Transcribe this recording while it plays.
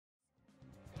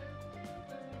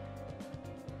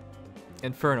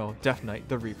Infernal, Death Knight,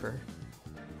 the Reaper.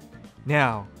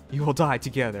 Now, you will die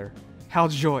together. How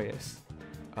joyous.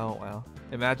 Oh, well.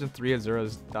 Imagine 3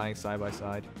 Azuras dying side by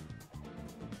side.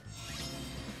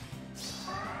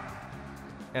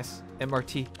 S,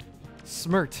 MRT.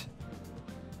 Smirt.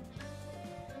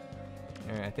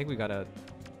 Alright, I think we gotta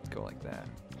go like that.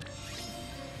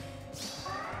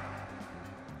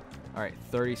 Alright,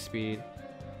 30 speed.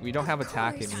 We don't have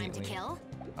attack immediately.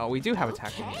 Oh, we do have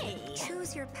attack immediately.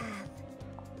 Choose your path.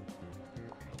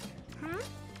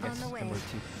 Yes, On the way.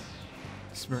 MRT.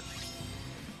 Smirt.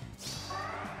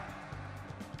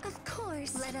 Of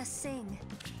course. Let us sing.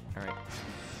 Alright.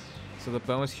 So the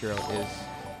bonus hero is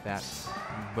that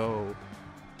bow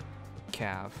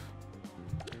cav.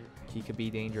 He could be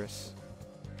dangerous.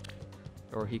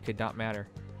 Or he could not matter.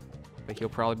 But he'll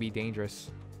probably be dangerous.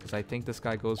 Because I think this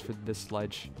guy goes for this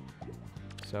sledge.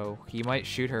 So he might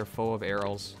shoot her full of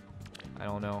arrows. I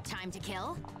don't know. Time to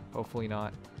kill. Hopefully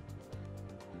not.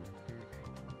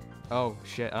 Oh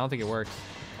shit, I don't think it works.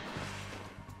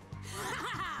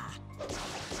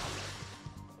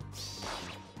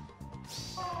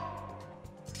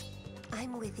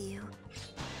 I'm with you.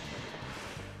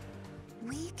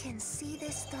 We can see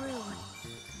this through.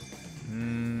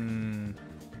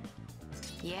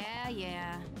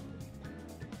 Yeah.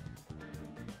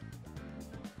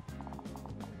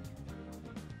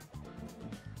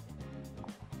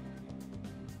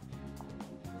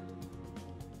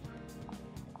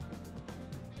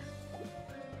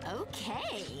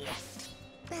 Okay.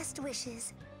 Best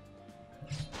wishes.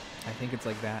 I think it's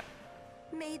like that.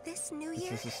 May this new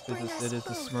year It is bring us the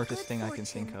both smartest good thing I can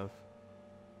think fortune. of.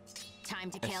 Time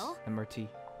to S, kill. MRT.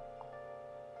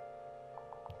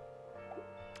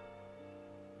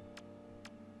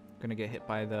 Gonna get hit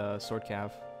by the sword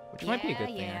cav, which might be a good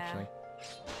thing actually.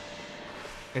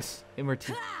 S,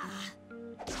 MRT.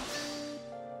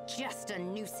 Just a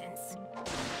nuisance.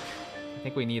 I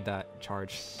think we need that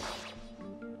charge.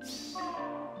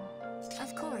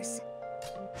 Of course.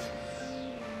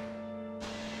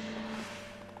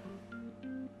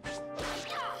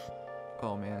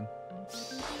 Oh man.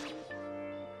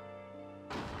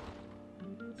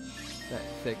 That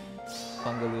thick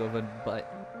bungaloo of a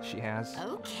butt she has.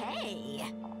 Okay.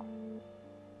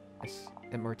 S,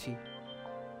 MRT.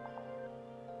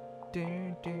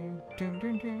 Dun, dun, dun,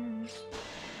 dun, dun.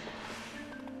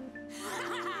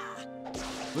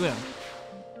 Luna.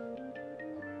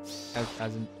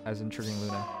 As in triggering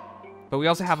Luna. But we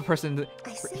also have a person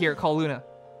here called Luna.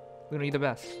 Luna, you're the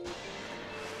best.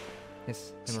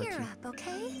 Yes, MRT. Cheer up,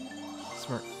 okay?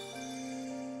 Smart.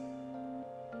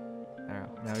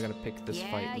 Alright, now we gotta pick this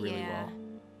fight really well.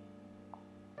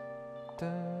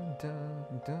 Dun, dun,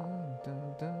 dun,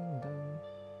 dun, dun, dun.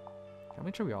 How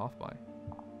much are we off by?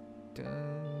 Dun,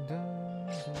 dun,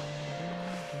 dun, dun,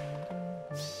 dun,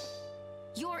 dun.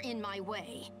 You're in my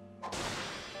way.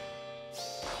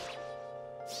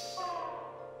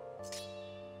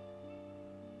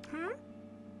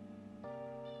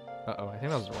 Uh-oh, I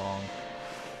think that was wrong.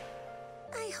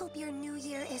 I hope your new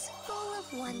year is full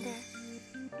of wonder.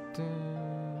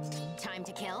 Dun, Time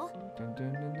to kill. dun,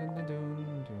 dun, dun, dun, dun,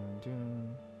 dun,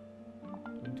 dun.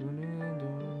 Dun, dun, dun,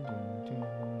 dun,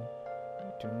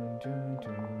 dun, dun, dun,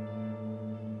 dun.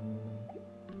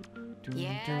 Dun,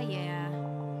 Yeah.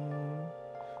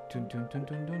 dun, dun, dun,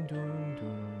 dun, dun, dun,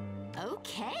 dun.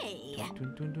 Okay. Dun,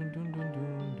 dun, dun, dun, dun,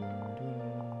 dun, dun, dun.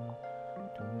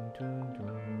 Dun, dun,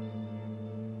 dun.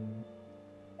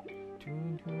 Dun,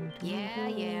 dun, dun,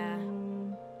 Yeah.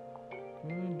 dun.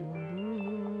 Dun, dun, dun,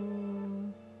 dun.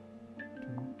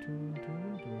 Dun, dun, dun,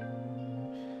 dun.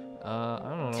 I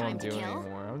don't know what I'm doing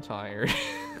anymore. I'm tired.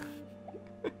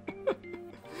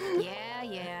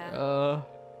 Yeah.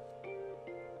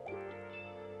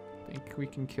 Think we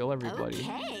can kill everybody.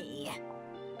 Okay.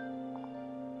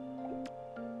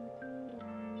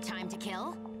 Time to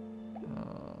kill.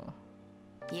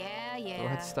 Yeah. Go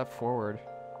ahead, step forward.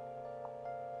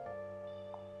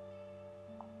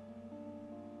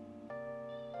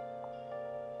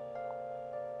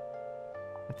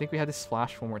 I think we had to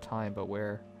splash one more time, but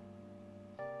where?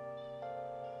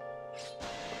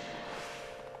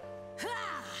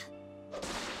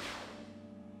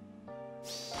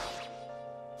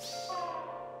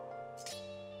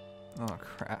 Oh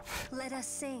crap. Let us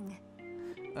sing.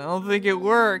 I don't think it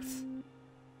worked.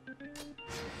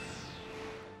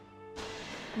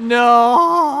 No.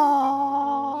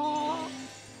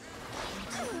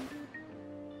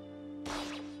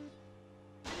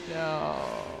 No.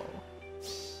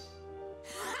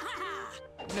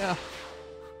 No.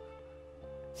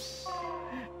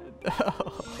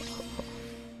 No.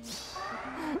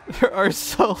 Our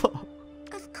solo.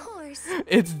 Of course.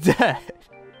 It's dead.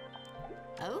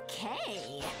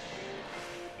 Okay.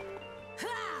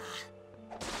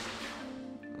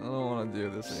 I don't want to do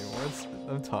this anymore.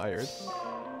 I'm tired.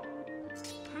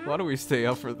 Why do we stay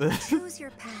up for this? Choose your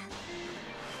path.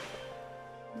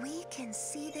 We can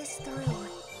see this through.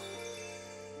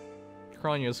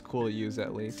 Kronya's cool to use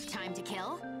at least. Time to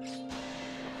kill?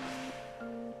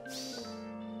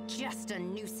 Just a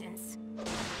nuisance.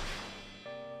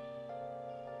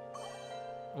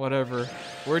 Whatever.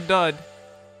 We're done.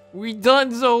 We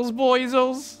done, Zos,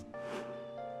 boyzos.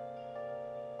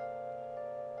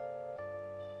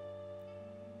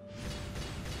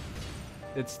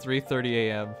 It's 3:30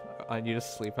 a.m. I need to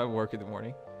sleep. I have work in the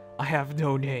morning. I have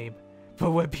no name,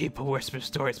 but when people whisper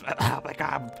stories about my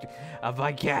God, of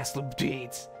my ghastly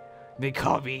deeds, they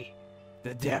call me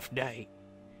the Death Knight.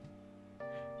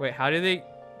 Wait, how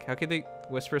can they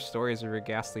whisper stories of your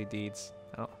ghastly deeds?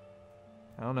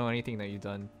 I don't know anything that you've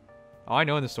done. All I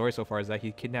know in the story so far is that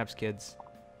he kidnaps kids,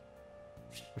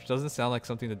 which doesn't sound like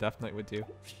something the Death Knight would do.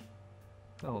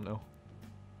 I don't know.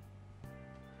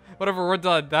 Whatever, we're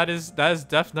done. That is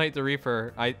Death Knight the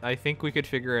Reaper. I think we could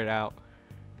figure it out.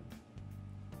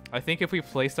 I think if we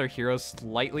placed our heroes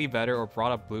slightly better or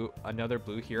brought up another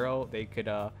blue hero, they could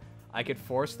I could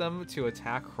force them to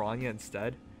attack Kronya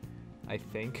instead. I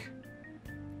think.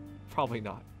 Probably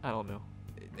not. I don't know.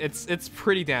 It's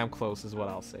pretty damn close is what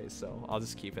I'll say, so I'll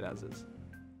just keep it as is.